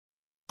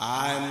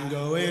I'm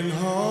going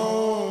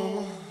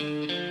home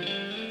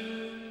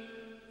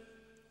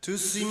to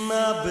see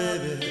my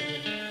baby.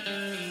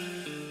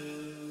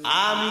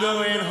 I'm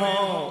going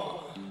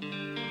home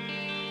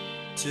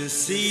to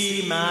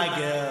see my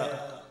girl.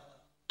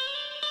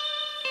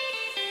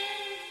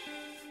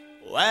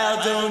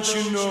 Well, don't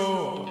you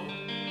know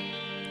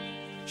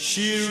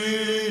she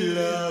really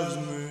loves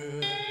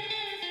me?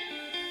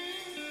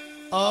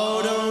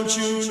 Oh, don't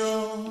you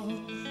know?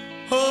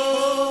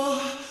 Oh,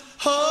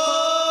 oh,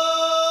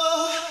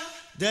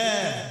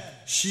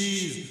 that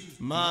she's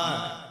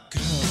my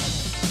girl.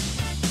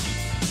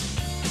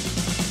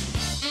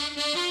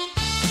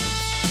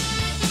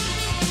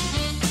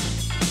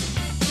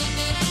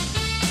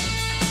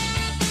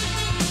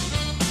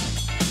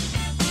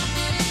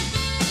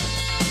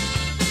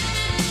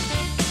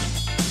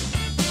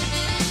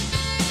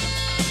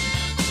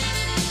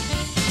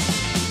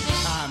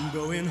 I'm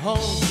going home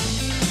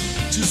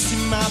to see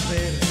my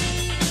baby.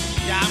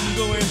 Yeah, I'm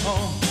going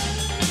home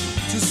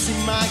to see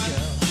my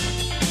girl.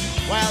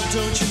 Well,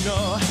 don't you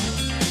know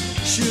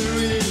she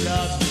really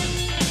loves me?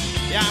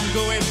 Yeah, I'm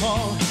going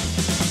home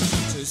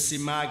to see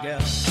my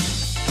girl.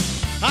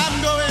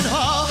 I'm going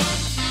home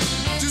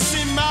to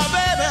see my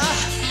baby.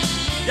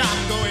 Yeah,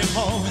 I'm going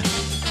home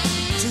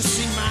to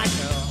see my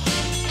girl.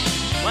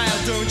 Well,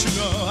 don't you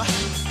know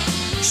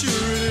she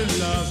really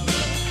loves me?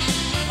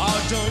 Oh,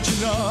 don't you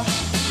know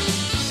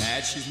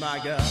that she's my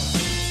girl?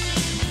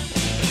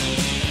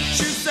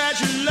 She said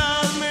she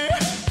loves me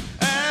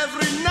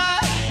every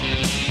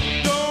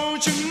night.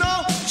 Don't you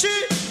know she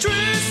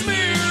treats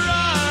me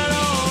right,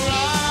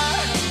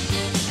 alright.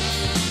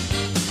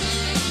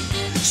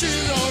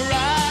 She's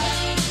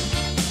alright.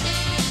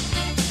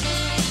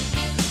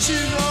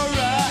 She's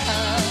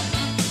alright.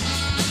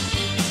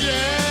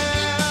 Yeah.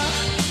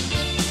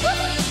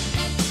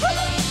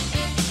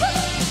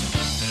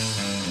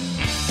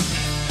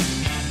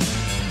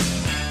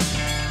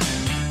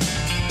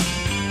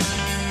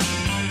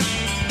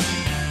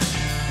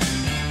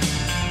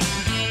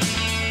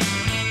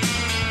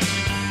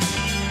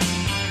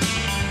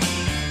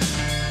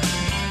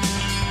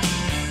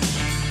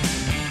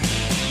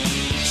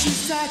 She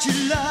said she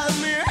loves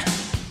me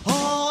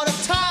all the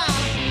time.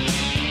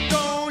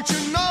 Don't you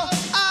know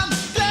I'm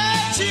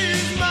glad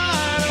she's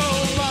mine,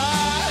 oh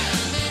my.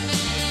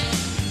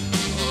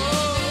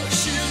 Oh,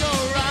 she's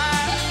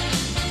alright.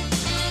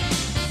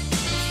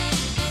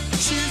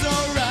 She's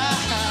alright.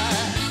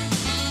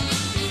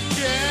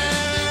 Yeah.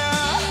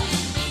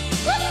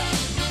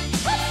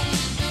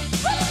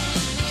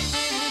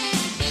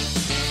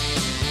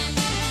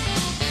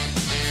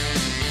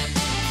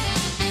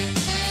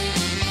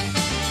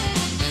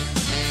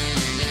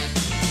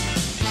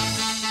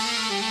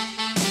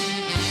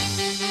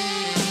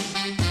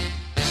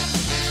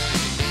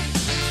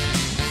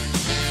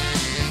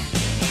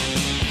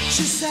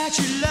 She said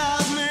she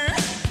loves me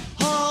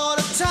all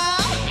the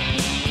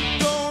time.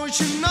 Don't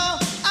you know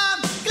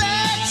I'm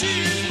glad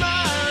she's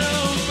mine,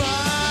 oh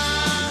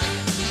my.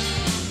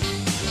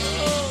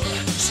 Oh,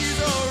 she's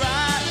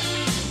alright.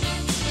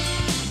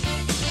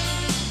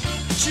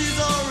 She's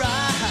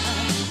alright.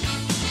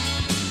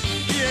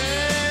 Yeah.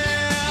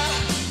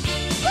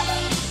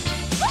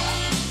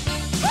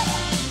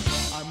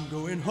 I'm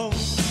going home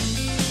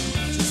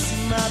to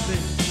see my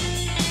baby.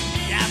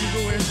 Yeah, I'm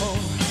going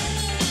home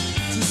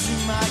to see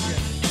my girl.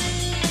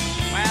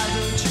 Well,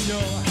 don't you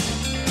know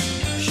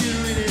she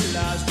really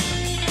loves me?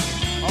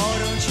 Oh,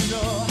 don't you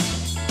know?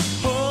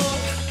 Oh,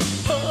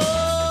 oh,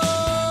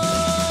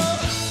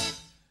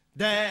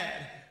 that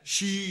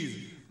she's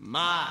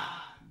my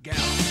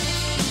girl.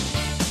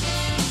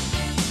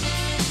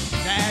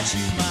 That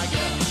she's my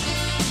girl.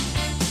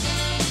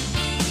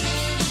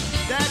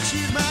 That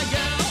she's my girl.